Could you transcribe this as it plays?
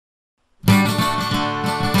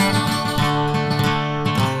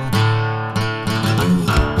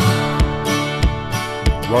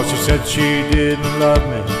Well, she said she didn't love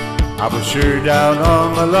me. I was sure down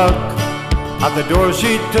on my luck. Out the door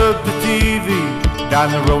she took the TV,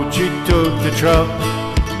 down the road she took the truck.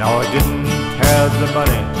 Now I didn't have the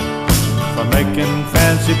money for making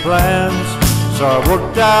fancy plans, so I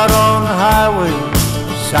worked out on the highway,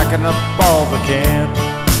 sacking up all the cans.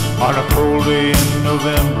 On a cold day in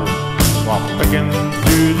November, while picking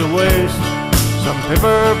through the waste, some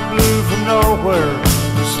paper blew from nowhere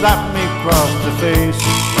and slapped me across the face.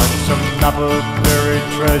 Like some Napa buried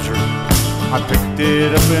treasure, I picked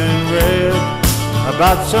it up and read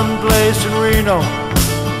about some place in Reno.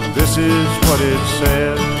 This is what it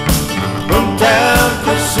said: Boomtown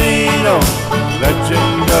Casino,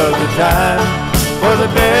 legend of the time, for the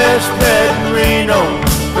best bet in Reno,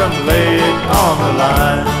 come lay it on the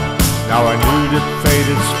line. Now I knew that fate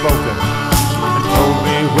had spoken and told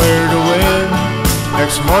me where to win.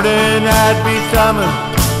 Next morning I'd be thumbing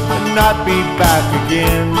and not be back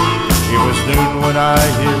again. It was noon when I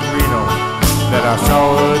hit Reno, that I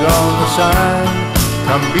saw it on the sign: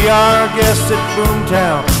 come be our guest at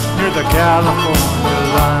Boomtown, near the California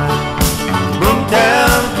line.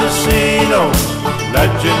 Boomtown Casino,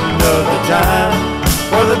 legend of the time,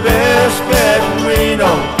 for the best bet in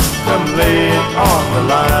Reno, come lay it on the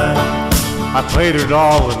line. I played it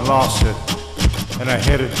all and lost it, and I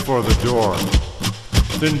headed for the door.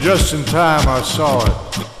 Then just in time I saw it,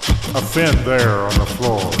 a fin there on the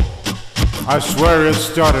floor. I swear it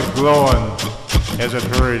started glowing as it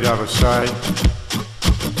hurried out of sight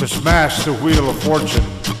to smash the wheel of fortune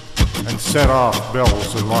and set off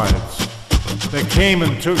bells and lights. They came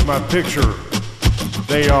and took my picture,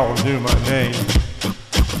 they all knew my name.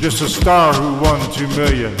 Just a star who won 2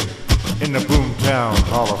 million in the Boomtown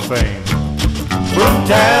Hall of Fame.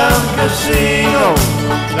 Boomtown Casino,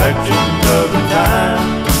 legend